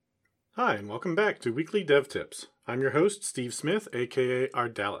Hi, and welcome back to Weekly Dev Tips. I'm your host, Steve Smith, aka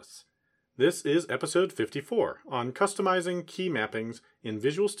Ardalis. This is episode 54 on customizing key mappings in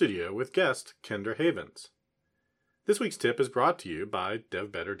Visual Studio with guest Kendra Havens. This week's tip is brought to you by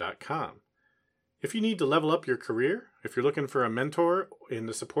devbetter.com. If you need to level up your career, if you're looking for a mentor in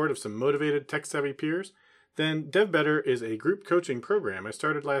the support of some motivated tech-savvy peers, then DevBetter is a group coaching program I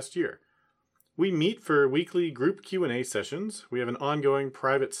started last year. We meet for weekly group Q&A sessions. We have an ongoing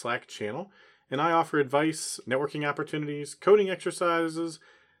private Slack channel, and I offer advice, networking opportunities, coding exercises,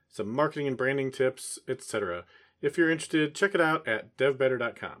 some marketing and branding tips, etc. If you're interested, check it out at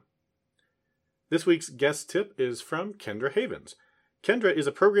devbetter.com. This week's guest tip is from Kendra Havens. Kendra is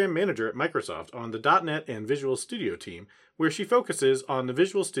a program manager at Microsoft on the .NET and Visual Studio team, where she focuses on the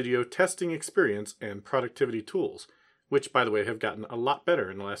Visual Studio testing experience and productivity tools, which, by the way, have gotten a lot better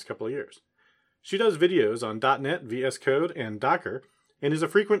in the last couple of years. She does videos on .NET, VS Code, and Docker, and is a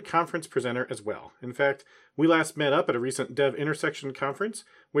frequent conference presenter as well. In fact, we last met up at a recent Dev Intersection conference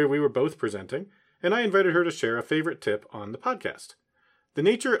where we were both presenting, and I invited her to share a favorite tip on the podcast. The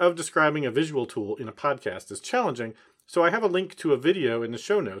nature of describing a visual tool in a podcast is challenging, so I have a link to a video in the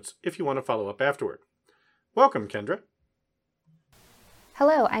show notes if you want to follow up afterward. Welcome, Kendra.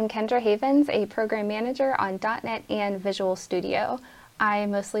 Hello, I'm Kendra Havens, a program manager on .NET and Visual Studio. I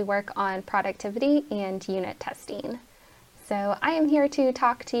mostly work on productivity and unit testing. So I am here to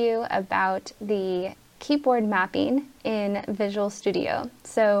talk to you about the keyboard mapping in Visual Studio.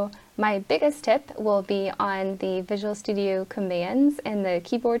 So my biggest tip will be on the Visual Studio commands and the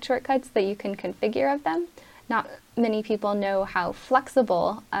keyboard shortcuts that you can configure of them. Not many people know how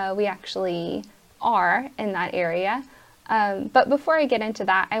flexible we actually are in that area. But before I get into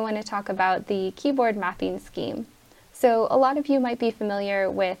that, I want to talk about the keyboard mapping scheme. So a lot of you might be familiar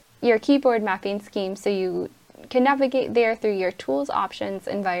with your keyboard mapping scheme, so you can navigate there through your Tools Options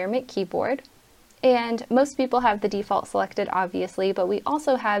environment keyboard. And most people have the default selected, obviously, but we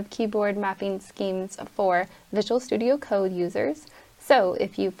also have keyboard mapping schemes for Visual Studio Code users. So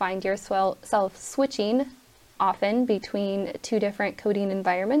if you find yourself switching often between two different coding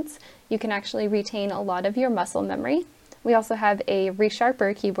environments, you can actually retain a lot of your muscle memory. We also have a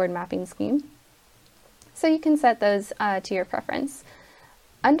ReSharper keyboard mapping scheme. So you can set those to your preference.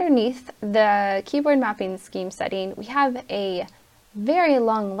 Underneath the keyboard mapping scheme setting, we have a very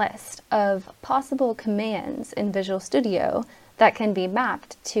long list of possible commands in Visual Studio that can be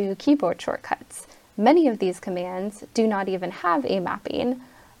mapped to keyboard shortcuts. Many of these commands do not even have a mapping,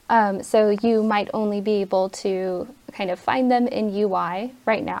 so you might only be able to kind of find them in UI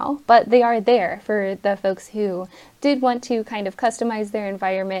right now, but they are there for the folks who did want to kind of customize their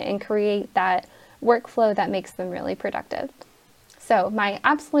environment and create that workflow that makes them really productive. So my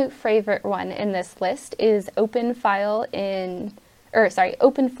absolute favorite one in this list is open folder in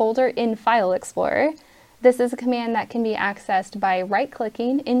File Explorer. This is a command that can be accessed by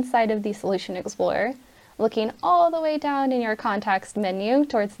right-clicking inside of the Solution Explorer, looking all the way down in your context menu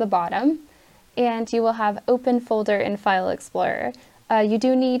towards the bottom, and you will have open folder in File Explorer. You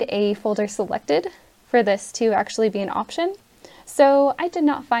do need a folder selected for this to actually be an option. So I did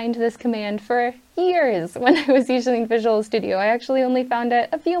not find this command for years when I was using Visual Studio. I actually only found it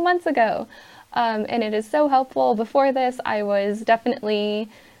a few months ago. And it is so helpful. Before this, I was definitely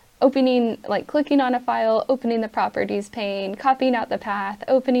clicking on a file, opening the properties pane, copying out the path,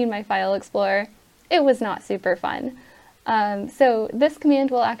 opening my File Explorer. It was not super fun. So this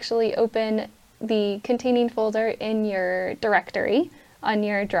command will actually open the containing folder in your directory on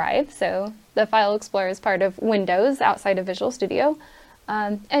your drive. So the File Explorer is part of Windows outside of Visual Studio.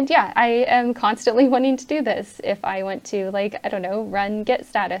 And yeah, I am constantly wanting to do this. If I want to, run git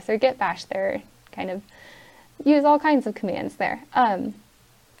status or git bash there, kind of use all kinds of commands there. In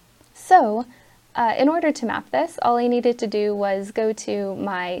order to map this, all I needed to do was go to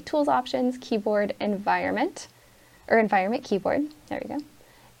my Tools Options keyboard environment, or environment keyboard, there we go,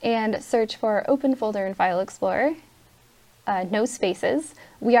 and search for open folder in File Explorer. No spaces.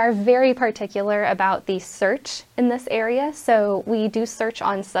 We are very particular about the search in this area, so we do search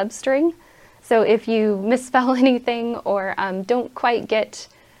on substring. So if you misspell anything or don't quite get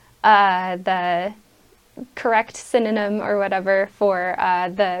the correct synonym or whatever for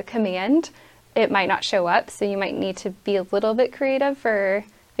the command, it might not show up. So you might need to be a little bit creative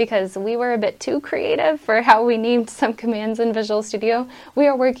because we were a bit too creative for how we named some commands in Visual Studio. We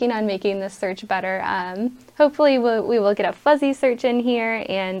are working on making this search better. Hopefully we will get a fuzzy search in here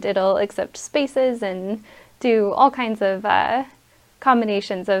and it'll accept spaces and do all kinds of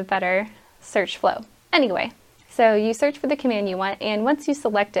combinations of better search flow. Anyway, so you search for the command you want, and once you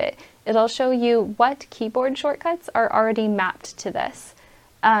select it, it'll show you what keyboard shortcuts are already mapped to this.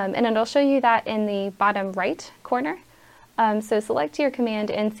 And it'll show you that in the bottom right corner. So select your command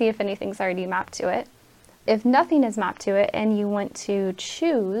and see if anything's already mapped to it. If nothing is mapped to it and you want to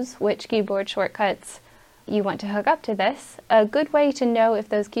choose which keyboard shortcuts you want to hook up to this, a good way to know if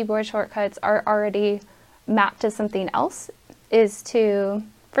those keyboard shortcuts are already mapped to something else is to,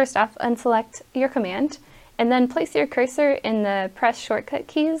 first off, unselect your command and then place your cursor in the Press Shortcut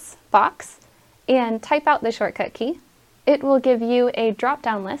Keys box and type out the shortcut key. It will give you a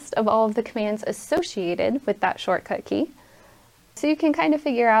drop-down list of all of the commands associated with that shortcut key. So you can kind of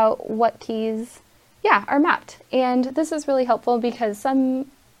figure out what keys, are mapped. And this is really helpful because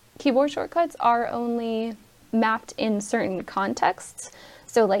some keyboard shortcuts are only mapped in certain contexts.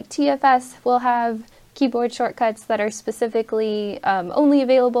 So like TFS will have keyboard shortcuts that are specifically only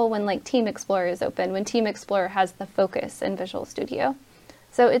available when like Team Explorer is open, when Team Explorer has the focus in Visual Studio.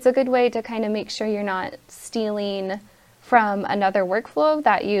 So it's a good way to kind of make sure you're not stealing from another workflow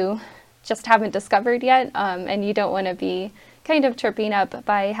that you just haven't discovered yet, and you don't want to be kind of tripping up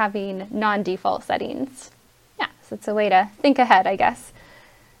by having non-default settings. Yeah, so it's a way to think ahead, I guess.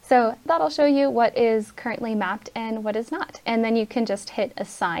 So that'll show you what is currently mapped and what is not. And then you can just hit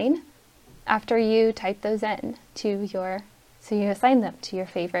assign after you type those in to so you assign them to your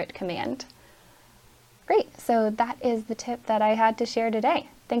favorite command. Great, so that is the tip that I had to share today.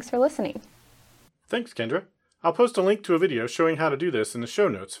 Thanks for listening. Thanks, Kendra. I'll post a link to a video showing how to do this in the show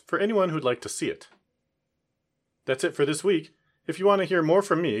notes for anyone who'd like to see it. That's it for this week. If you want to hear more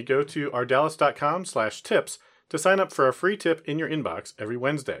from me, go to ardallas.com/tips to sign up for a free tip in your inbox every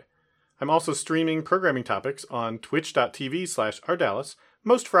Wednesday. I'm also streaming programming topics on twitch.tv/ardallas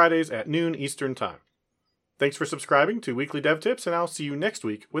most Fridays at noon Eastern Time. Thanks for subscribing to Weekly Dev Tips, and I'll see you next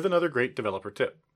week with another great developer tip.